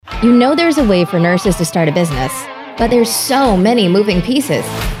You know there's a way for nurses to start a business, but there's so many moving pieces.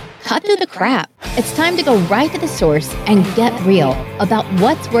 Cut through the crap. It's time to go right to the source and get real about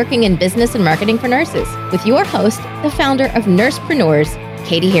what's working in business and marketing for nurses with your host, the founder of NursePreneurs,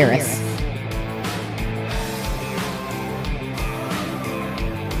 Katie Harris.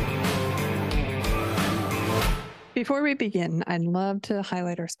 Before we begin, I'd love to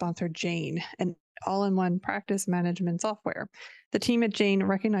highlight our sponsor, Jane, an all-in-one practice management software. The team at Jane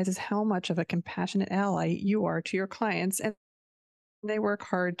recognizes how much of a compassionate ally you are to your clients, and they work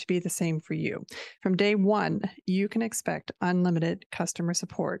hard to be the same for you. From day one, you can expect unlimited customer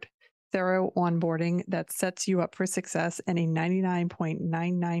support, thorough onboarding that sets you up for success, and a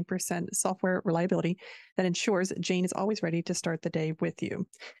 99.99% software reliability that ensures Jane is always ready to start the day with you.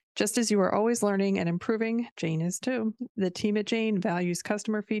 Just as you are always learning and improving, Jane is too. The team at Jane values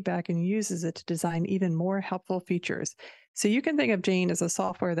customer feedback and uses it to design even more helpful features. So you can think of Jane as a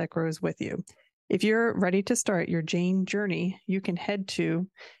software that grows with you. If you're ready to start your Jane journey, you can head to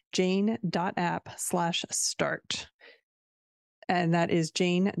jane.app/start. And that is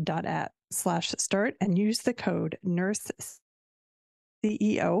jane.app/start and use the code NurseCEO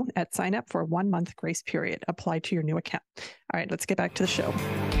at sign up for a 1-month grace period. Apply to your new account. All right, let's get back to the show.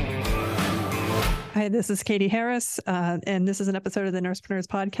 Hi, this is Katie Harris, and this is an episode of the NursePreneurs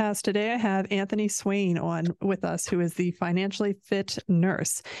Podcast. Today I have Anthony Swain on with us, who is the financially fit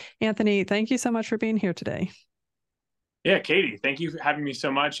nurse. Anthony, thank you so much for being here today. Yeah, Katie, thank you for having me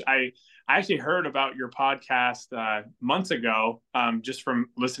so much. I actually heard about your podcast months ago, just from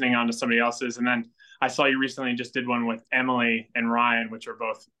listening on to somebody else's. And then I saw you recently just did one with Emily and Ryan, which are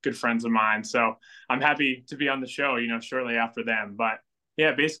both good friends of mine. So I'm happy to be on the show, shortly after them. But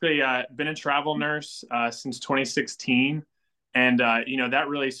yeah, basically been a travel nurse since 2016. And, that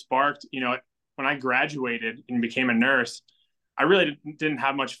really sparked, when I graduated and became a nurse, I really didn't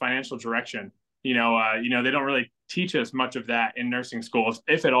have much financial direction. They don't really teach us much of that in nursing schools,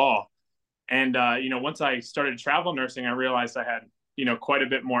 if at all. And, once I started travel nursing, I realized I had, quite a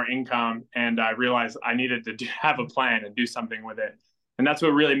bit more income, and I realized I needed to have a plan and do something with it. And that's what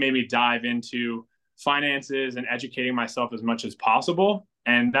really made me dive into finances and educating myself as much as possible.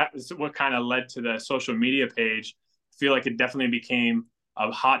 And that is what kind of led to the social media page. I feel like it definitely became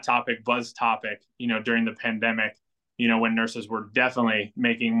a hot topic, buzz topic, during the pandemic, when nurses were definitely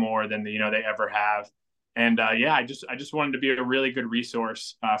making more than they ever have. And I just wanted to be a really good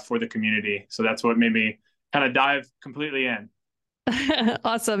resource for the community. So that's what made me kind of dive completely in.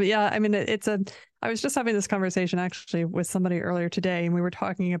 Awesome. Yeah. I mean, I was just having this conversation actually with somebody earlier today, and we were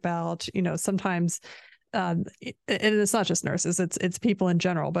talking about, sometimes, and it's not just nurses, it's people in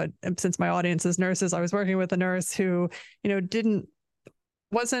general, but since my audience is nurses, I was working with a nurse who,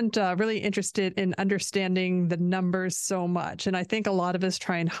 wasn't really interested in understanding the numbers so much. And I think a lot of us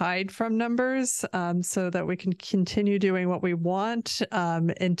try and hide from numbers so that we can continue doing what we want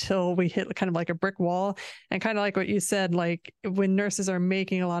until we hit kind of like a brick wall. And kind of like what you said, like when nurses are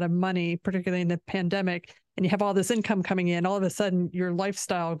making a lot of money, particularly in the pandemic, and you have all this income coming in, all of a sudden your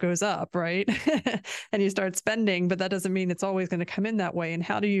lifestyle goes up, right? And you start spending, but that doesn't mean it's always going to come in that way. And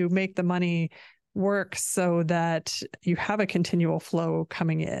how do you make the money work so that you have a continual flow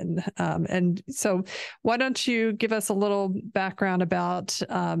coming in? And so why don't you give us a little background about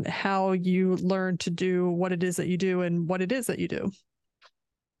how you learned to do what it is that you do and what it is that you do?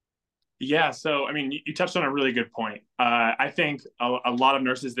 Yeah. So, I mean, you touched on a really good point. I think a lot of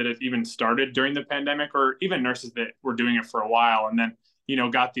nurses that have even started during the pandemic, or even nurses that were doing it for a while and then,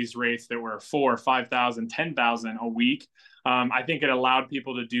 got these rates that were 4,000, 5,000, 10,000 a week. I think it allowed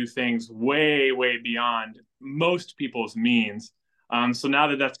people to do things way, way beyond most people's means. So now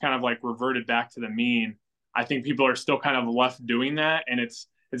that that's kind of like reverted back to the mean, I think people are still kind of left doing that. And it's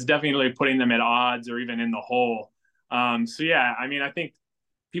definitely putting them at odds or even in the hole. So yeah, I mean, I think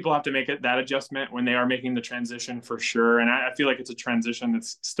people have to make that adjustment when they are making the transition for sure. And I feel like it's a transition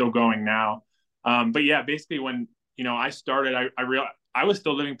that's still going now. But yeah, basically when, I started, I was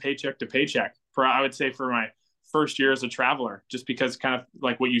still living paycheck to paycheck I would say for my first year as a traveler, just because kind of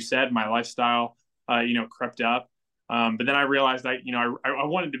like what you said, my lifestyle, crept up. But then I realized that, I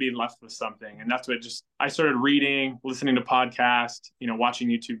wanted to be left with something. And that's what I started reading, listening to podcasts, watching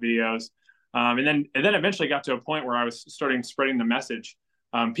YouTube videos. And then eventually got to a point where I was spreading the message.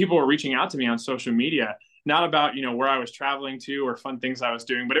 People were reaching out to me on social media, not about, where I was traveling to or fun things I was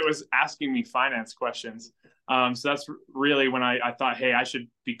doing, but it was asking me finance questions. So that's really when I thought, hey, I should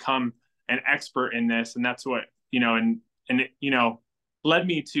become an expert in this. And that's what, led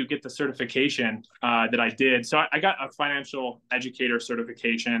me to get the certification that I did. So I got a financial educator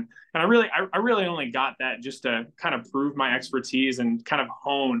certification, and I really only got that just to kind of prove my expertise and kind of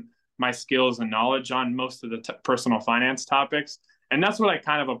hone my skills and knowledge on most of the personal finance topics. And that's what I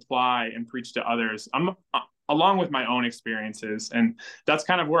kind of apply and preach to others. Along with my own experiences, and that's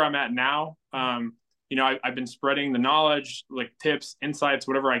kind of where I'm at now. I've been spreading the knowledge, like tips, insights,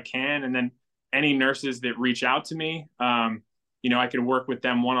 whatever I can, and then any nurses that reach out to me, I could work with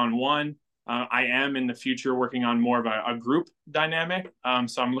them one-on-one. I am in the future working on more of a group dynamic.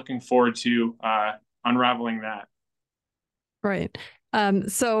 So I'm looking forward to unraveling that. Right.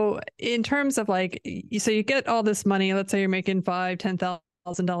 So in terms of so you get all this money, let's say you're making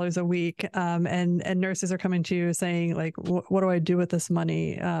 $10,000 a week, and nurses are coming to you saying like, what do I do with this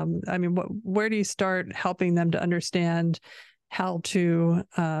money? Where do you start helping them to understand how to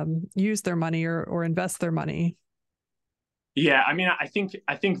use their money or invest their money? Yeah, I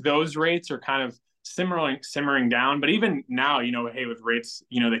think those rates are kind of simmering down, but even now, hey, with rates,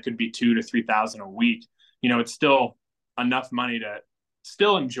 that could be $2,000 to $3,000 a week. It's still enough money to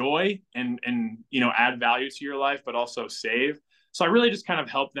still enjoy and add value to your life, but also save. So I really just kind of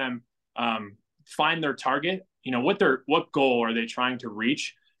help them find their target. What goal are they trying to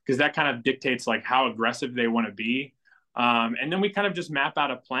reach? Because that kind of dictates like how aggressive they want to be. And then we kind of just map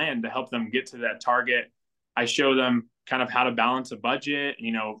out a plan to help them get to that target. I show them kind of how to balance a budget,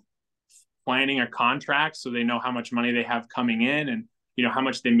 planning a contract so they know how much money they have coming in and, how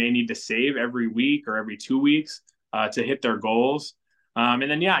much they may need to save every week or every 2 weeks to hit their goals. And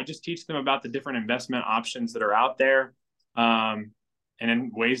then, I just teach them about the different investment options that are out there, and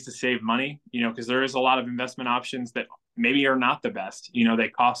then ways to save money, because there is a lot of investment options that maybe are not the best. They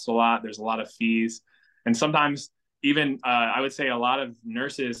cost a lot. There's a lot of fees. And sometimes even I would say a lot of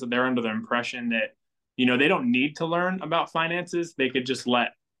nurses, they're under the impression that, they don't need to learn about finances. They could just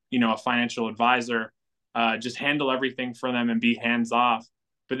let, a financial advisor just handle everything for them and be hands off.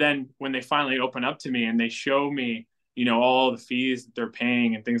 But then when they finally open up to me and they show me, all the fees that they're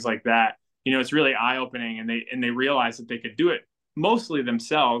paying and things like that, it's really eye opening, and they realize that they could do it mostly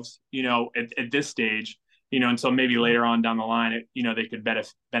themselves, at this stage, until maybe later on down the line, they could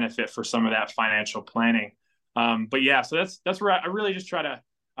benefit for some of that financial planning. So that's where I really just try to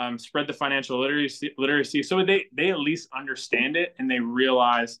spread the financial literacy so they at least understand it, and they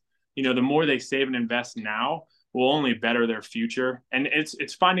realize, the more they save and invest now will only better their future. And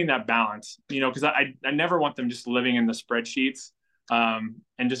it's finding that balance, because I never want them just living in the spreadsheets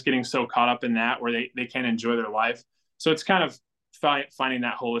and just getting so caught up in that where they can't enjoy their life. So it's kind of finding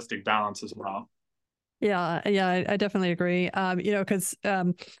that holistic balance as well. Yeah, I definitely agree. Because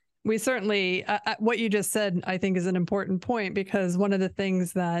we certainly, what you just said, I think is an important point, because one of the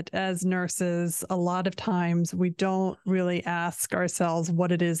things that as nurses, a lot of times we don't really ask ourselves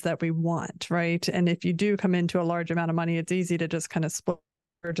what it is that we want, right? And if you do come into a large amount of money, it's easy to just kind of splurge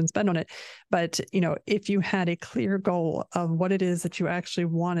and spend on it. But, if you had a clear goal of what it is that you actually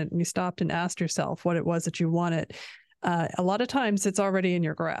wanted, and you stopped and asked yourself what it was that you wanted, a lot of times it's already in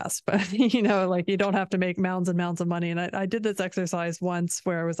your grasp. You don't have to make mounds and mounds of money. And I did this exercise once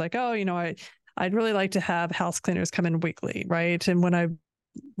where I was like, I'd really like to have house cleaners come in weekly, right? And when I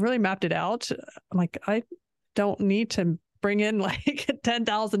really mapped it out, I'm like, I don't need to bring in like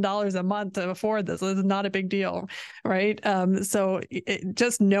 $10,000 a month to afford this. This is not a big deal, right? So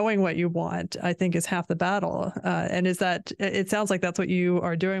just knowing what you want, I think, is half the battle. And it sounds like that's what you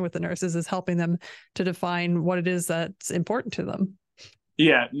are doing with the nurses, is helping them to define what it is that's important to them.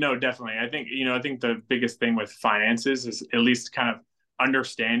 Yeah, no, definitely. I think the biggest thing with finances is at least kind of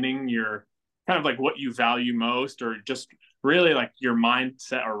understanding your kind of like what you value most, or just really like your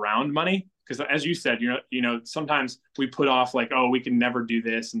mindset around money. Because as you said, sometimes we put off like, oh, we can never do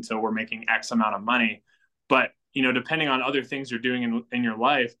this until we're making X amount of money. But, depending on other things you're doing in your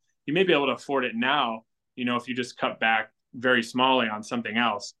life, you may be able to afford it now, if you just cut back very smallly on something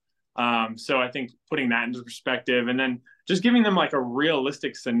else. So I think putting that into perspective, and then just giving them like a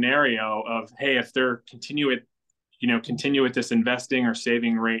realistic scenario of, hey, if they're continue with this investing or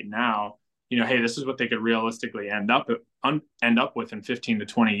saving rate now, hey, this is what they could realistically end up with in 15 to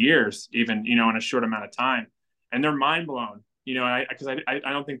 20 years, even, in a short amount of time. And they're mind blown, because I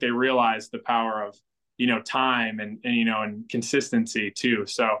don't think they realize the power of, time and consistency too.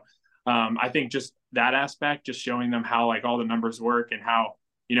 So I think just that aspect, just showing them how like all the numbers work, and how,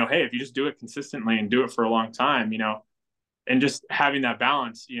 hey, if you just do it consistently and do it for a long time, and just having that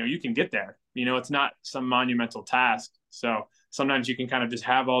balance, you can get there. It's not some monumental task. So sometimes you can kind of just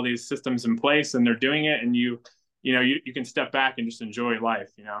have all these systems in place and they're doing it, and you can step back and just enjoy life.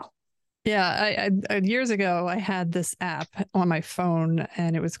 Yeah, years ago, I had this app on my phone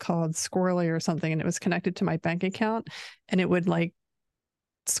and it was called Squirrely or something, and it was connected to my bank account, and it would like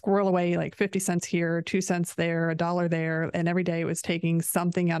squirrel away like 50 cents here, 2 cents there, $1 there. And every day it was taking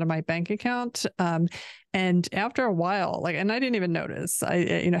something out of my bank account. And after a while, like, and I didn't even notice,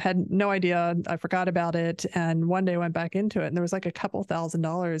 had no idea. I forgot about it. And one day I went back into it and there was like a couple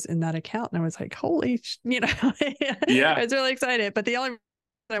 $1,000s in that account. And I was like, holy, I Yeah. was really excited. But the only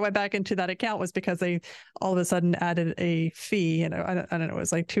I went back into that account was because they all of a sudden added a fee. I don't know, it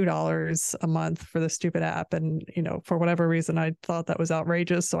was like $2 a month for the stupid app. And, for whatever reason, I thought that was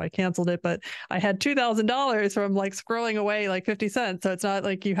outrageous. So I canceled it. But I had $2,000 from like scrolling away like 50 cents. So it's not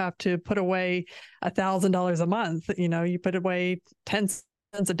like you have to put away $1,000 a month. You put away 10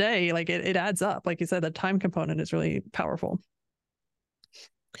 cents a day. Like it adds up. Like you said, the time component is really powerful.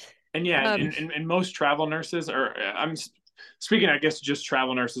 And yeah, and most travel nurses I'm speaking, I guess, just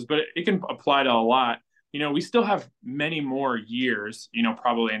travel nurses, but it can apply to a lot. We still have many more years,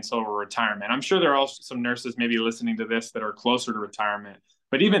 probably until retirement. I'm sure there are also some nurses maybe listening to this that are closer to retirement,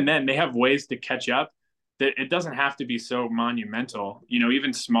 but even then they have ways to catch up that it doesn't have to be so monumental.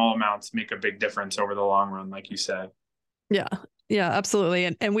 Even small amounts make a big difference over the long run, like you said. Yeah,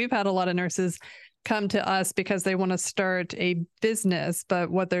 absolutely. And we've had a lot of nurses come to us because they want to start a business,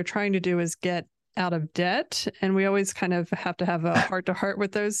 but what they're trying to do is get out of debt. And we always kind of have to have a heart to heart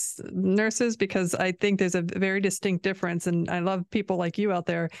with those nurses, because I think there's a very distinct difference. And I love people like you out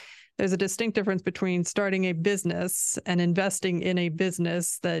there. There's a distinct difference between starting a business and investing in a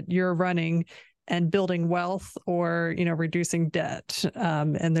business that you're running and building wealth, or, reducing debt.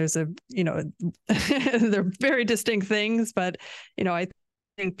 And there's they're very distinct things, but, I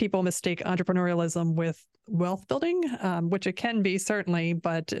think people mistake entrepreneurialism with wealth building, which it can be certainly,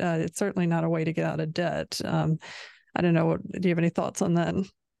 but it's certainly not a way to get out of debt. I don't know. Do you have any thoughts on that?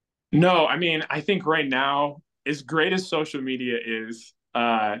 No, I mean, I think right now, as great as social media is,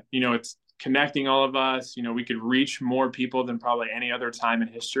 it's connecting all of us. We could reach more people than probably any other time in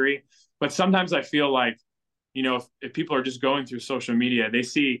history. But sometimes I feel like, if people are just going through social media, they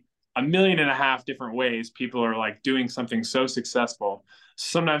see 1.5 million different ways people are like doing something so successful.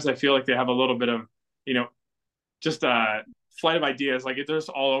 Sometimes I feel like they have a little bit of, just a flight of ideas. Like they're just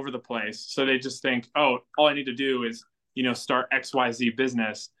all over the place. So they just think, oh, all I need to do is, start XYZ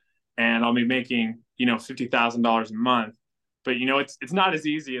business and I'll be making, $50,000 a month. But, it's not as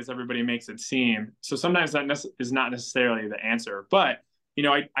easy as everybody makes it seem. So sometimes that is not necessarily the answer. But,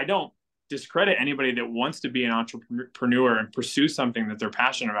 I don't discredit anybody that wants to be an entrepreneur and pursue something that they're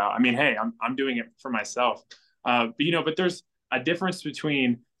passionate about. I mean, hey, I'm doing it for myself. But there's a difference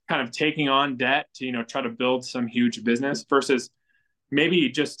between kind of taking on debt to, try to build some huge business versus maybe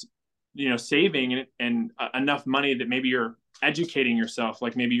just, saving and enough money that maybe you're educating yourself.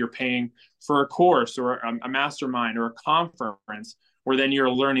 Like maybe you're paying for a course or a mastermind or a conference, where then you're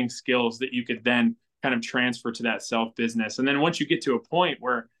learning skills that you could then kind of transfer to that self business. And then once you get to a point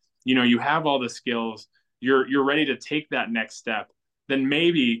where, you have all the skills, you're ready to take that next step, then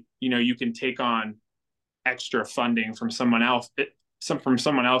maybe, you can take on extra funding from someone else,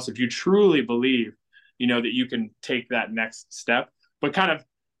 if you truly believe, that you can take that next step. But kind of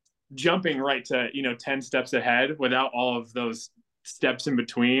jumping right to, 10 steps ahead without all of those steps in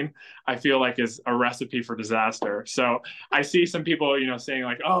between, I feel like is a recipe for disaster. So I see some people, saying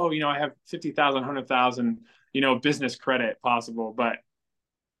like, oh, I have 50,000, 100,000, business credit possible, but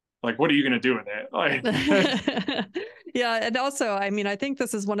like, what are you going to do with it? Like, yeah. And also, I mean, I think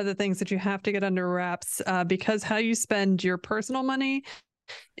this is one of the things that you have to get under wraps, because how you spend your personal money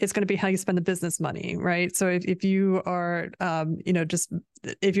is going to be how you spend the business money, right? So if you are,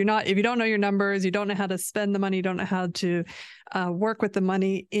 if you don't know your numbers, you don't know how to spend the money, you don't know how to work with the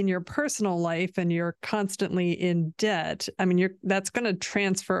money in your personal life, and you're constantly in debt, I mean, that's going to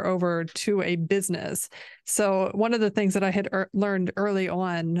transfer over to a business. So one of the things that I had learned early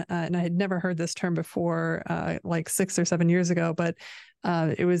on, and I had never heard this term before, like 6 or 7 years ago, but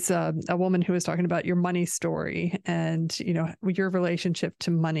it was a woman who was talking about your money story and, your relationship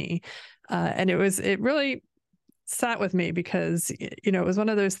to money. And it really sat with me because, it was one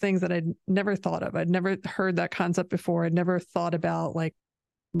of those things that I'd never thought of. I'd never heard that concept before. I'd never thought about like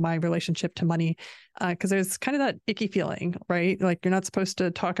my relationship to money, because there's kind of that icky feeling, right? Like you're not supposed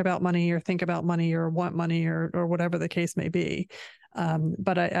to talk about money or think about money or want money or whatever the case may be.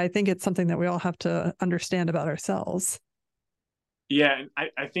 But I think it's something that we all have to understand about ourselves. Yeah,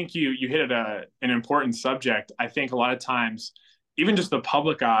 I think you hit at an important subject. I think a lot of times, even just the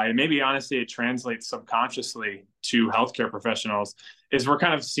public eye, and maybe honestly it translates subconsciously to healthcare professionals, is we're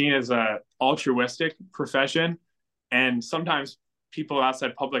kind of seen as a altruistic profession. And sometimes people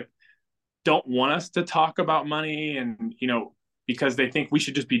outside public don't want us to talk about money, and, because they think we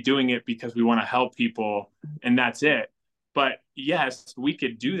should just be doing it because we want to help people and that's it. But yes, we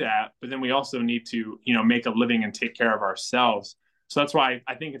could do that, but then we also need to, make a living and take care of ourselves. So that's why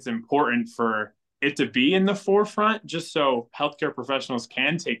I think it's important for it to be in the forefront, just so healthcare professionals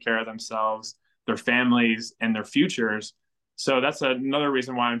can take care of themselves, their families, and their futures. So that's another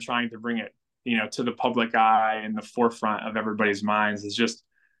reason why I'm trying to bring it, to the public eye and the forefront of everybody's minds, is just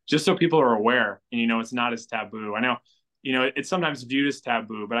so people are aware, and, it's not as taboo. I know, it's sometimes viewed as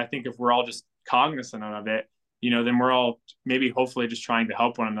taboo, but I think if we're all just cognizant of it, then we're all maybe hopefully just trying to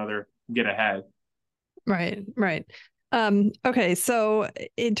help one another get ahead. Right, right. Okay, so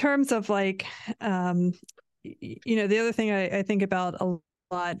in terms of like, the other thing I think about a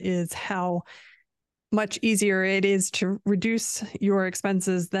lot is how much easier it is to reduce your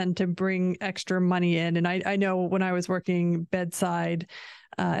expenses than to bring extra money in. And I know when I was working bedside,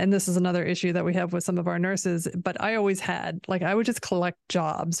 and this is another issue that we have with some of our nurses, but I always had, like, I would just collect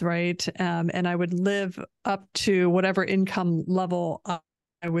jobs, right? And I would live up to whatever income level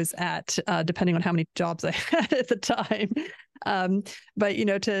I was at, depending on how many jobs I had at the time. But,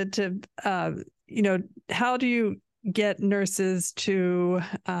 how do you get nurses to,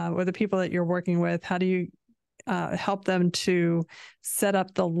 or the people that you're working with, how do you help them to set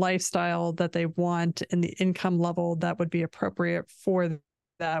up the lifestyle that they want and the income level that would be appropriate for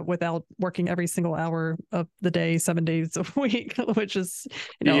that without working every single hour of the day, 7 days a week, which is,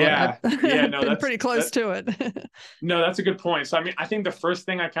 I've been pretty close to it. No, that's a good point. So, I mean, I think the first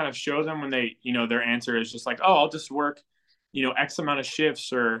thing I kind of show them when they, their answer is just like, oh, I'll just work, X amount of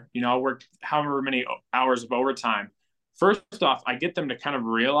shifts, or, I'll work however many hours of overtime. First off, I get them to kind of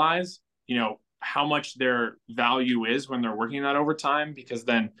realize, how much their value is when they're working that overtime, because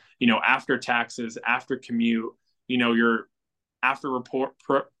then, after taxes, after commute, your after report,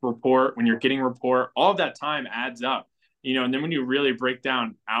 when you're getting report, all of that time adds up, and then when you really break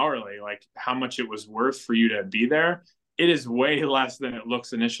down hourly, like how much it was worth for you to be there, it is way less than it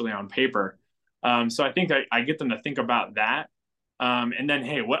looks initially on paper. So I think I get them to think about that. And then,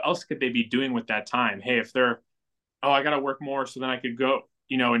 hey, what else could they be doing with that time? Hey, if they're, oh, I got to work more so then I could go,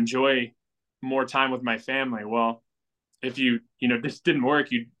 enjoy more time with my family. Well, if this didn't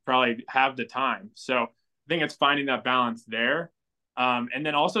work, you'd probably have the time. So I think it's finding that balance there. And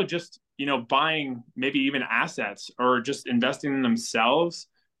then also just, buying maybe even assets, or just investing in themselves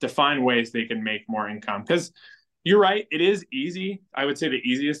to find ways they can make more income. Because you're right, it is easy. I would say the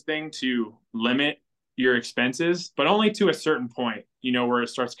easiest thing to limit your expenses, but only to a certain point, where it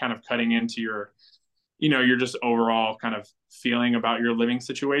starts kind of cutting into your, your just overall kind of feeling about your living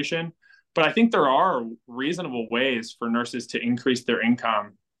situation. But I think there are reasonable ways for nurses to increase their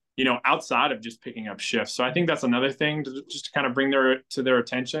income, outside of just picking up shifts. So I think that's another thing to kind of bring to their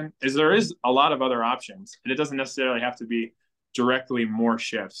attention, is there is a lot of other options, and it doesn't necessarily have to be directly more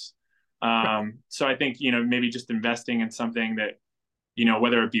shifts. So I think, maybe just investing in something that,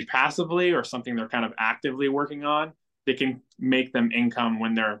 whether it be passively or something they're kind of actively working on, that can make them income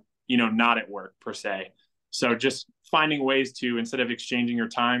when they're, not at work per se. So just finding ways to, instead of exchanging your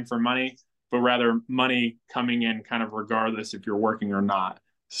time for money, but rather money coming in kind of regardless if you're working or not.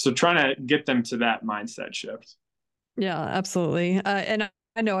 So trying to get them to that mindset shift. Yeah, absolutely. And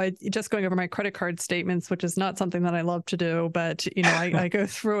I know I just going over my credit card statements, which is not something that I love to do, but I go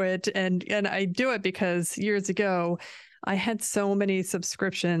through it, and I do it because years ago I had so many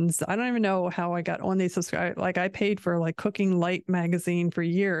subscriptions. I don't even know how I got on these subscriptions. Like, I paid for like Cooking Light magazine for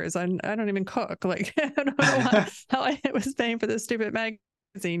years. I don't even cook. Like, I don't know how I was paying for this stupid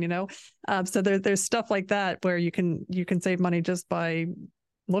magazine. So there's stuff like that where you can save money just by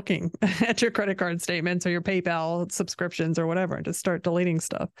looking at your credit card statements or your PayPal subscriptions or whatever, and just start deleting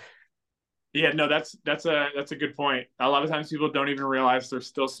stuff. Yeah, no, that's a good point. A lot of times people don't even realize they're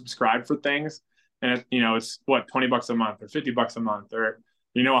still subscribed for things, and it's what, $20 a month or $50 a month or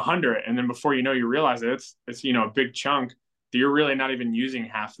 100, and then before you know, you realize it's a big chunk that you're really not even using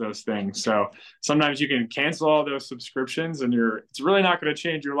half those things. So sometimes you can cancel all those subscriptions, and it's really not going to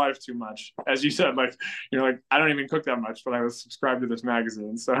change your life too much. As you said, like, I don't even cook that much, but I was subscribed to this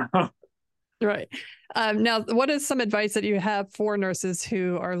magazine. So right. Now, what is some advice that you have for nurses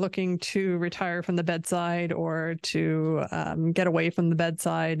who are looking to retire from the bedside, or to get away from the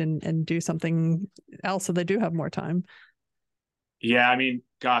bedside and do something else so they do have more time? Yeah, I mean,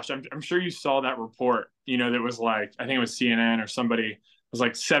 gosh, I'm sure you saw that report, that was like, I think it was CNN or somebody, was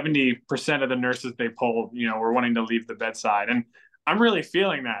like 70% of the nurses they polled, were wanting to leave the bedside. And I'm really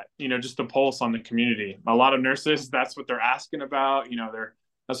feeling that, just the pulse on the community. A lot of nurses, that's what they're asking about,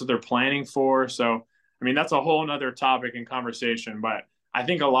 that's what they're planning for. So, I mean, that's a whole nother topic and conversation, but I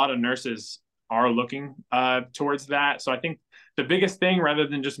think a lot of nurses are looking towards that. So I think the biggest thing, rather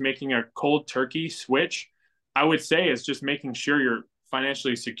than just making a cold turkey switch, I would say is just making sure you're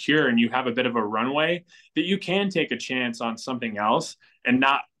financially secure and you have a bit of a runway that you can take a chance on something else and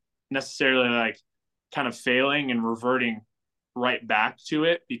not necessarily like kind of failing and reverting right back to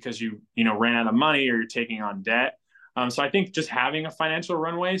it because you ran out of money or you're taking on debt. So I think just having a financial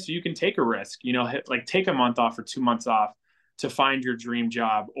runway so you can take a risk, like take a month off or 2 months off to find your dream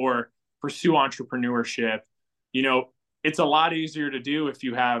job or pursue entrepreneurship. It's a lot easier to do if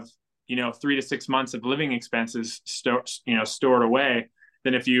you have 3 to 6 months of living expenses stored away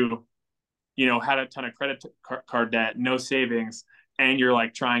than if you had a ton of credit card debt, no savings, and you're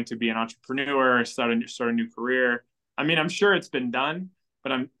like trying to be an entrepreneur, start a new career. I mean, I'm sure it's been done,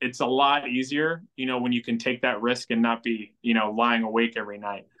 but it's a lot easier, when you can take that risk and not be, lying awake every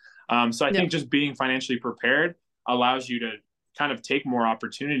night. So I think just being financially prepared allows you to kind of take more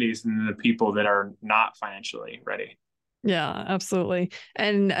opportunities than the people that are not financially ready. Yeah, absolutely.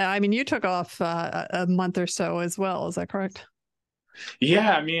 And I mean, you took off a month or so as well. Is that correct?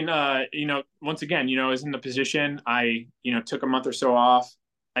 Yeah. I mean, once again, I was in the position, I, took a month or so off.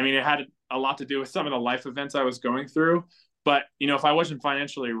 I mean, it had a lot to do with some of the life events I was going through, but, if I wasn't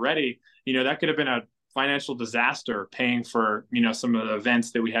financially ready, that could have been a financial disaster paying for, some of the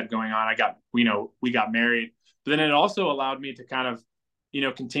events that we had going on. We got married, but then it also allowed me to kind of,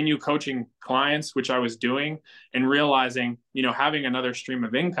 continue coaching clients, which I was doing, and realizing, having another stream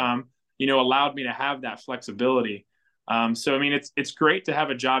of income, allowed me to have that flexibility. So, I mean, it's great to have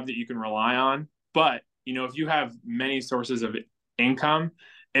a job that you can rely on, but, if you have many sources of income,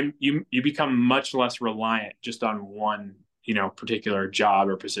 and you become much less reliant just on one, particular job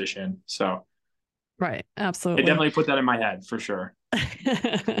or position. So, right. Absolutely. I definitely put that in my head for sure.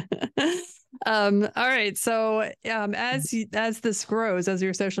 All right. So, as this grows, as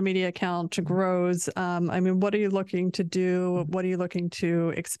your social media account grows, I mean, what are you looking to do? What are you looking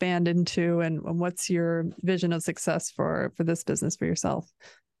to expand into? And what's your vision of success for this business for yourself?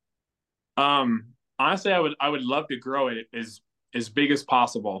 Honestly, I would love to grow it as big as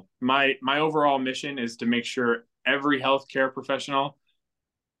possible. My overall mission is to make sure every healthcare professional,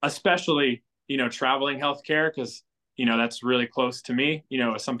 especially, traveling healthcare, because, that's really close to me,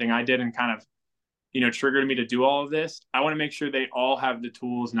 something I did and kind of, triggered me to do all of this. I want to make sure they all have the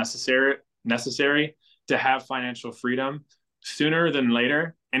tools necessary to have financial freedom sooner than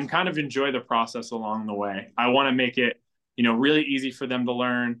later and kind of enjoy the process along the way. I want to make it, really easy for them to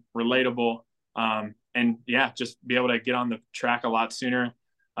learn, relatable, and just be able to get on the track a lot sooner,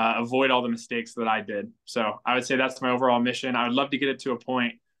 avoid all the mistakes that I did. So I would say that's my overall mission. I would love to get it to a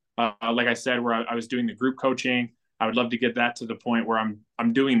point, like I said, where I was doing the group coaching. I would love to get that to the point where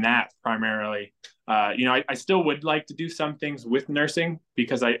I'm doing that primarily. I still would like to do some things with nursing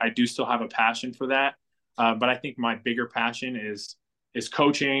because I do still have a passion for that. But I think my bigger passion is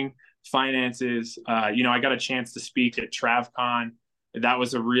coaching, finances. I got a chance to speak at TravCon. That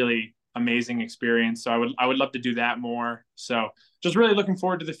was a really amazing experience. So I would love to do that more. So just really looking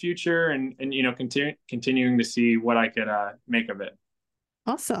forward to the future and continuing to see what I could make of it.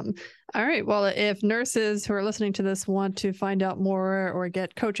 Awesome. All right. Well, if nurses who are listening to this want to find out more or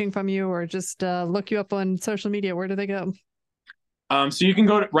get coaching from you or just look you up on social media, where do they go? So you can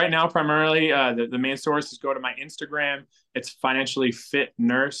go to, right now, primarily, the main source is go to my Instagram. It's Financially Fit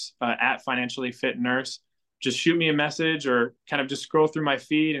Nurse, at Financially Fit Nurse. Just shoot me a message or kind of just scroll through my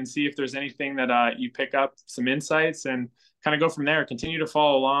feed and see if there's anything that you pick up some insights and kind of go from there. Continue to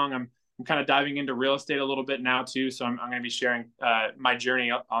follow along. I'm kind of diving into real estate a little bit now too. So I'm going to be sharing my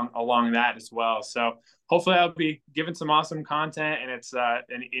journey along that as well. So hopefully I'll be giving some awesome content and it's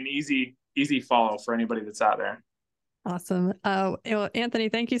an easy follow for anybody that's out there. Awesome. Anthony,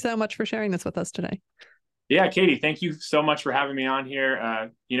 thank you so much for sharing this with us today. Yeah, Katie, thank you so much for having me on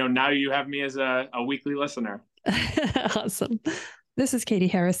here. Now you have me as a weekly listener. Awesome. This is Katie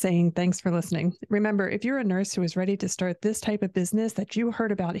Harris saying thanks for listening. Remember, if you're a nurse who is ready to start this type of business that you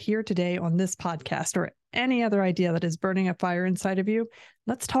heard about here today on this podcast or any other idea that is burning a fire inside of you,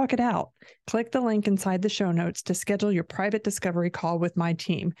 let's talk it out. Click the link inside the show notes to schedule your private discovery call with my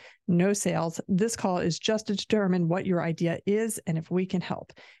team. No sales. This call is just to determine what your idea is and if we can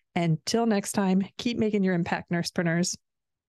help. Until next time, keep making your impact, NursePreneurs.